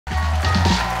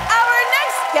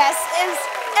guest is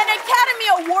an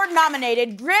Academy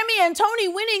Award-nominated, Grammy and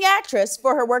Tony-winning actress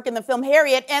for her work in the film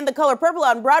Harriet and The Color Purple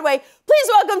on Broadway. Please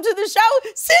welcome to the show,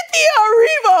 Cynthia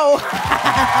Erivo.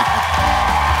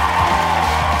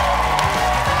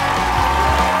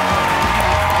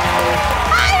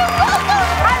 Hi, welcome.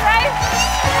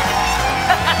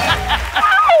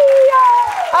 Hi,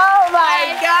 oh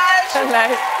my gosh. Hello.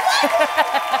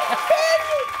 Can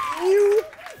you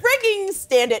frigging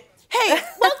stand it? Hey,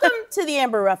 welcome to the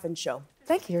Amber Ruffin Show.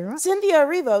 Thank you very much. Cynthia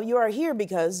Erivo, you are here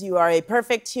because you are a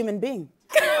perfect human being.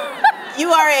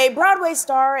 You are a Broadway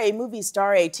star, a movie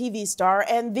star, a TV star,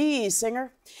 and the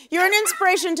singer. You're an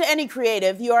inspiration to any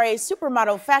creative. You are a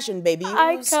supermodel fashion baby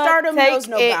whose stardom knows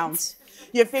no bounds.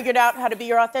 You figured out how to be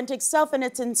your authentic self, and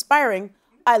it's inspiring.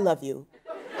 I love you.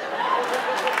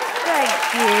 Thank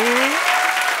you.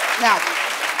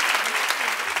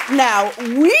 Now,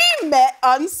 we met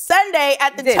on Sunday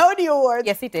at the Tony Awards.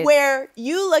 Yes, we did. Where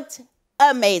you looked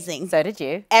amazing. So did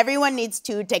you. Everyone needs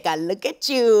to take a look at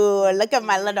you. Look at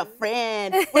my little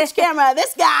friend. Which camera?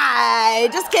 This guy.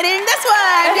 Just kidding. This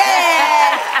one.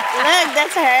 Yeah. Look,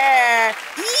 that's her.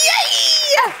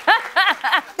 Yay!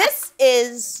 This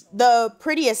is the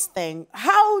prettiest thing.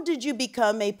 How did you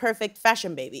become a perfect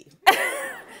fashion baby?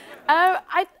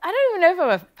 I don't even know if I'm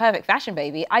a perfect fashion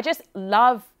baby. I just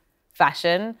love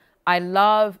fashion. I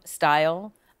love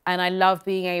style. And I love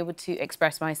being able to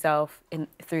express myself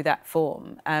through that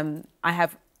form. I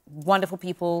have wonderful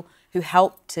people who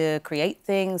help to create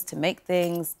things, to make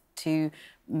things, to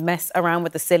mess around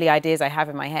with the silly ideas I have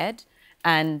in my head,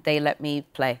 and they let me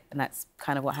play, and that's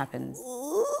kind of what happens.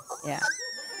 Yeah.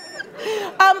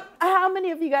 How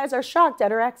many of you guys are shocked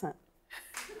at her accent?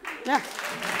 Yeah.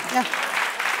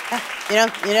 You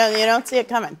don't see it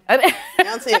coming. You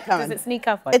don't see it coming. Does it sneak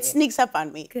up on you? It sneaks up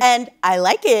on me. Good. And I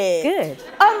like it. Good.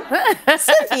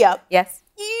 Cynthia. Yes?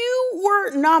 You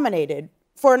were nominated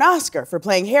for an Oscar for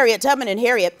playing Harriet Tubman in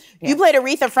Harriet. Yeah. You played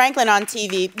Aretha Franklin on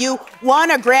TV. You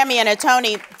won a Grammy and a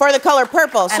Tony for The Color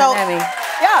Purple. And an Emmy.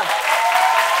 Yeah.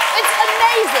 It's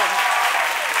amazing.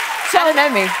 So, and an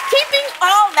Emmy. Keeping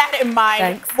all that in mind,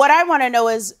 Thanks. What I want to know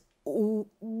is,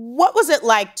 what was it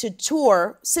like to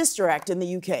tour Sister Act in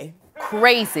the UK?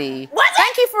 Crazy.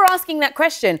 Thank you for asking that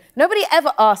question. Nobody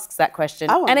ever asks that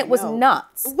question. And it was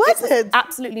nuts. Was it?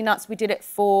 Absolutely nuts. We did it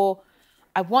for,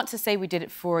 I want to say we did it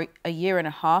for a year and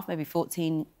a half, maybe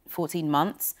 14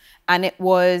 months. And it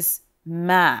was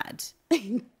mad.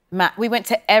 Mad. We went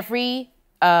to every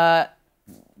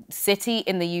city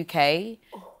in the UK.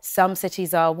 Some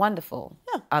cities are wonderful.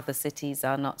 Yeah. Other cities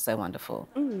are not so wonderful.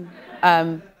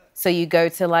 So you go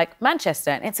to like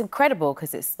Manchester, and it's incredible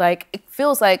because it's like, it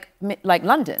feels like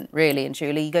London, really and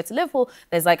truly. You go to Liverpool,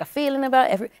 there's like a feeling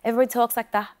about everybody talks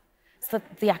like that. So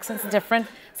the accents are different.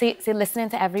 So you're listening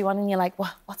to everyone and you're like,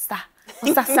 what's that?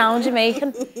 What's that sound you're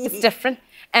making? It's different.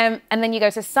 And then you go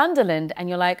to Sunderland and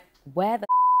you're like, where the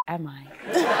am I?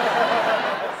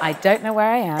 I don't know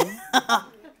where I am.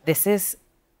 This is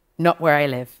not where I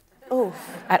live. Oof.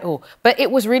 At all. But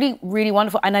it was really, really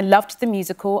wonderful. And I loved the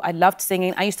musical. I loved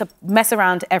singing. I used to mess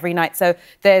around every night. So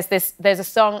there's a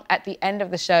song at the end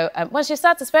of the show. Once you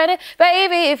start to spread it,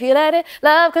 baby, if you let it,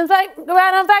 love comes back,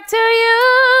 right on back to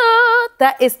you.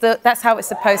 That's how it's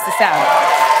supposed to sound.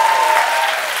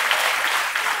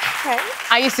 Okay.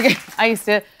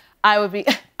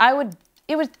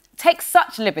 It would take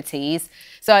such liberties.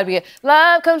 So I'd be,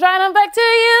 love comes right on back to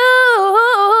you.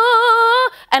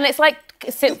 And it's like,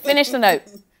 finish the note.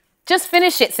 Just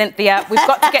finish it, Cynthia. We've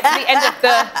got to get to the end of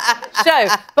the show.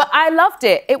 But I loved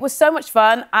it. It was so much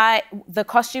fun. The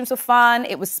costumes were fun.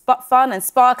 It was fun and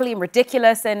sparkly and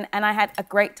ridiculous. And I had a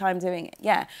great time doing it.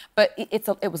 Yeah. But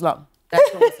it was long. That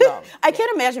tour was long. I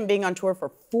can't imagine being on tour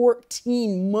for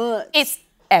 14 months. It's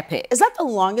epic. Is that the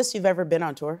longest you've ever been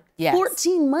on tour? Yes.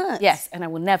 14 months? Yes, and I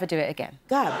will never do it again.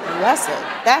 God bless it.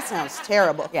 That sounds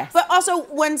terrible. Yes. But also,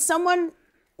 when someone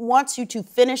wants you to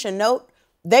finish a note,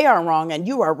 they are wrong and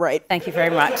you are right. Thank you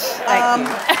very much. Thank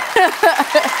you.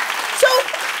 So,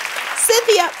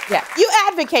 Cynthia, you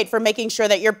advocate for making sure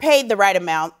that you're paid the right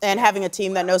amount and having a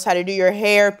team that knows how to do your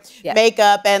hair,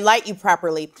 makeup, and light you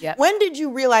properly. Yep. When did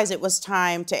you realize it was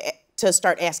time to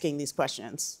start asking these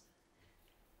questions?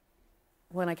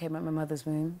 When I came out my mother's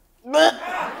womb.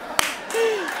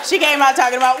 She came out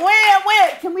talking about,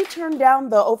 when? Can we turn down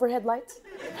the overhead lights?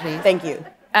 Please. Thank you.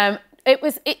 I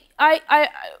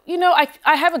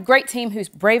have a great team who's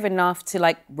brave enough to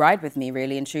like ride with me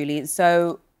really and truly.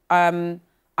 So I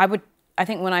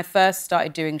think when I first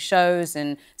started doing shows,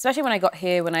 and especially when I got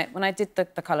here, when I did the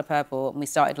Color Purple and we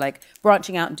started like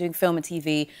branching out and doing film and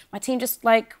TV, my team just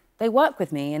like they work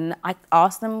with me, and I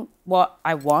ask them what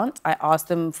I want, I ask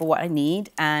them for what I need,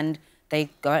 and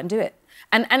they go out and do it.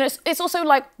 And it's also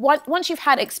like, once you've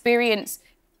had experience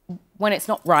when it's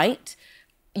not right,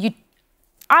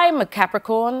 I'm a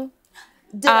Capricorn.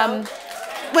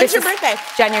 When's your birthday?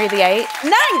 January the 8th.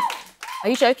 9th. Are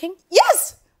you joking?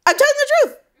 Yes, I'm telling the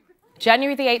truth.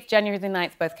 January the 8th, January the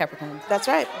 9th, both Capricorns. That's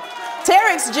right.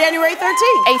 Tarek's January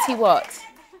 13th. 80 what?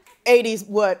 80s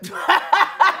what?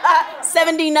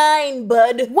 79,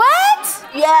 bud. What?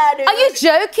 Yeah, dude. Are you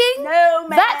joking? No,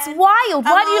 man. That's wild.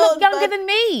 Why do you look younger bud. than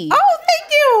me? Oh,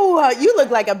 thank you. You look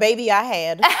like a baby I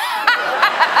had.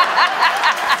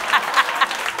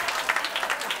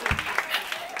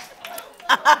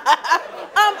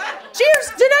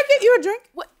 Cheers. Did I get you a drink?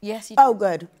 What? Yes, you did. Oh,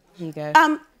 good. Here you go.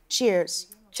 Cheers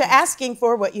to asking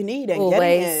for what you need and always,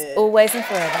 getting it. Always and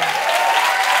forever.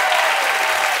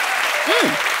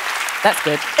 That's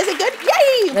good. Is it good?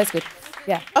 Yay! That's good.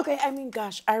 Yeah. Okay, I mean,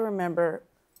 gosh, I remember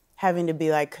having to be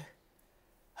like,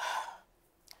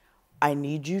 I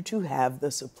need you to have the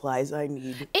supplies I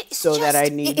need that I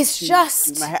need it's to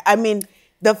just, do my hair. I mean,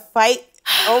 the fight,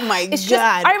 oh my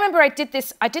God. I remember I did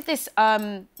this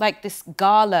like this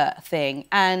gala thing,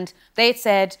 and they had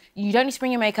said, you don't need to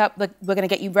bring your makeup, we're gonna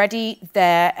get you ready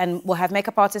there, and we'll have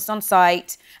makeup artists on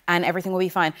site, and everything will be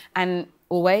fine. And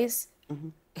always,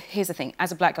 here's the thing,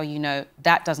 as a black girl, you know,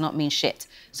 that does not mean shit.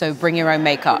 So bring your own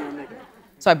makeup.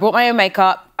 So I brought my own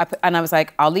makeup, and I was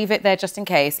like, I'll leave it there just in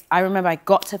case. I remember I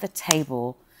got to the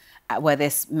table where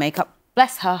this makeup,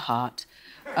 bless her heart,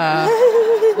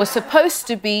 was supposed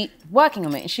to be working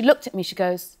on me. And she looked at me, she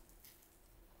goes,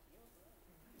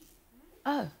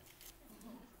 oh.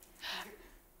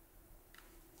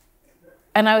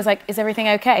 And I was like, is everything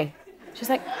okay? She's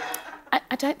like,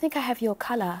 I don't think I have your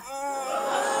color.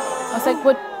 I was like,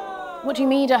 what do you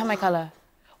mean you don't have my color?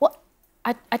 Well,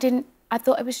 I didn't, I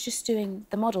thought I was just doing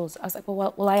the models. I was like,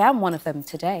 well, I am one of them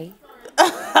today.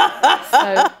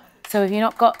 so have you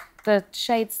not got the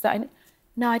shades that I...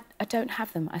 No, I don't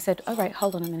have them. I said, all right,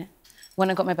 hold on a minute. When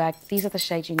I got my bag, these are the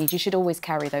shades you need. You should always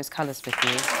carry those colours with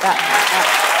you.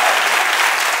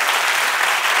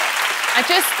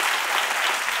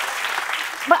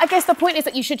 But I guess the point is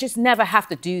that you should just never have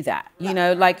to do that. You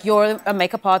know, like you're a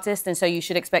makeup artist, and so you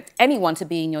should expect anyone to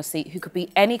be in your seat who could be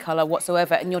any colour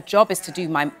whatsoever, and your job is to do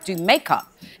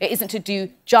makeup. It isn't to do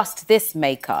just this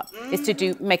makeup. It's to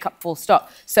do makeup full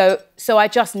stop. So I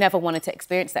just never wanted to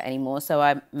experience that anymore. So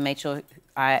I made sure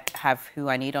I have who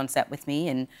I need on set with me,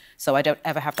 and so I don't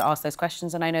ever have to ask those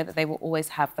questions, and I know that they will always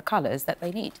have the colours that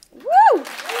they need. Woo!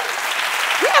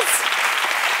 Yes!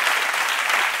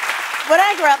 When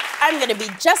I grow up, I'm gonna be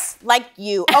just like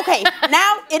you. Okay,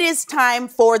 now it is time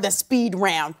for the speed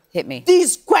round. Hit me.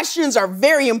 These questions are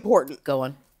very important. Go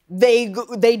on. They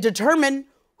determine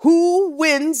who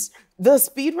wins the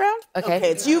speed round.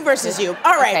 Okay, it's you versus you.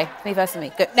 All right. Okay, me versus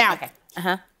me. Good. Now, okay.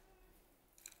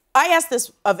 I ask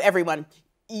this of everyone.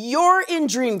 You're in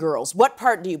Dreamgirls. What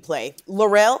part do you play?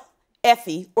 Laurel,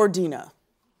 Effie, or Dina?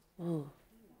 Ooh.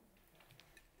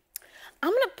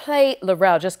 I'm gonna play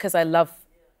Laurel just because I love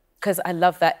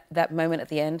that moment at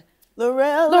the end.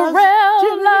 Laurel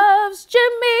loves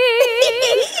Jimmy.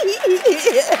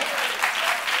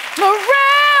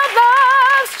 Laurel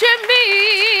loves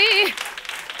Jimmy.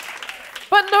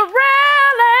 But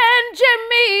Laurel and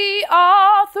Jimmy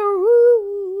are through.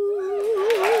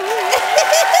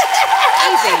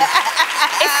 Easy.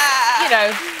 It's, you know.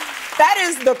 That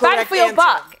is the correct bang for your answer.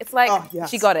 buck. It's like, yes.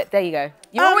 She got it. There you go.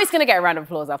 You're always going to get a round of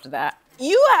applause after that.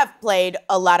 You have played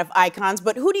a lot of icons,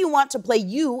 but who do you want to play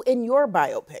you in your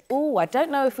biopic? Ooh, I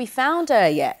don't know if we found her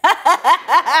yet.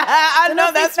 I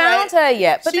know that's right. Found her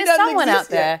yet, but She there's doesn't someone out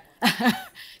exist yet. there.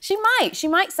 She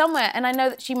might somewhere, and I know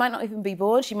that she might not even be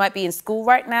born. She might be in school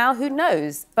right now. Who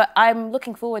knows? But I'm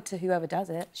looking forward to whoever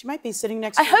does it. She might be sitting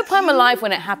next to I hope I'm alive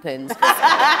when it happens. This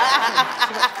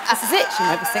is it. She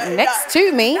might be sitting next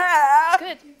to me.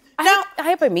 Good. I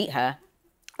hope I meet her.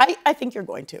 I think you're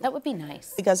going to. That would be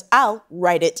nice. Because I'll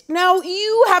write it. Now,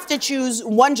 you have to choose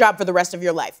one job for the rest of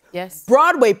your life. Yes.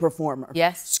 Broadway performer.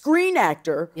 Yes. Screen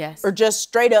actor. Yes. Or just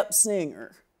straight up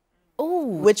singer.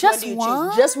 Ooh, Which just one do you one?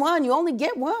 choose? Just one. You only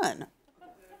get one.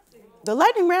 The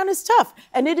lightning round is tough,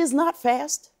 and it is not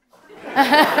fast.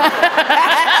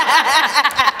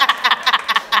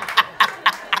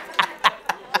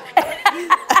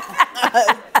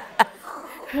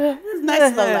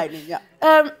 Nice slow lightning, yeah.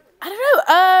 I don't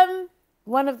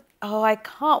know. I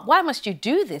can't. Why must you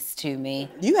do this to me?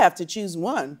 You have to choose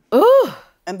one. Ooh.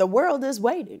 And the world is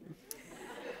waiting.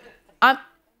 I'm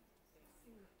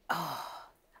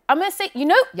I'm gonna say, you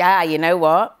know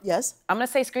what? Yes? I'm gonna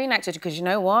say screen actor because you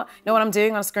know what? You know what I'm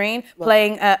doing on screen? What?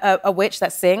 Playing a witch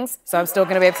that sings, so I'm still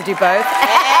gonna be able to do both. Yeah,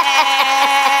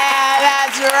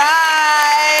 that's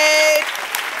right.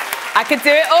 I could do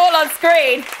it all on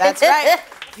screen. That's right.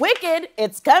 Wicked,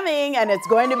 it's coming, and it's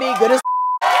going to be good as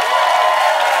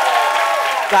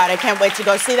God, I can't wait to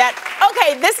go see that.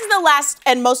 Okay, this is the last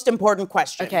and most important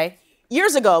question. Okay.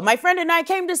 Years ago, my friend and I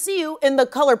came to see you in The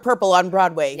Color Purple on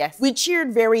Broadway. Yes. We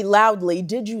cheered very loudly.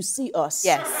 Did you see us?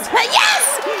 Yes.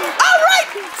 Yes! All right!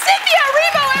 Cynthia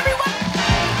Erivo, everyone!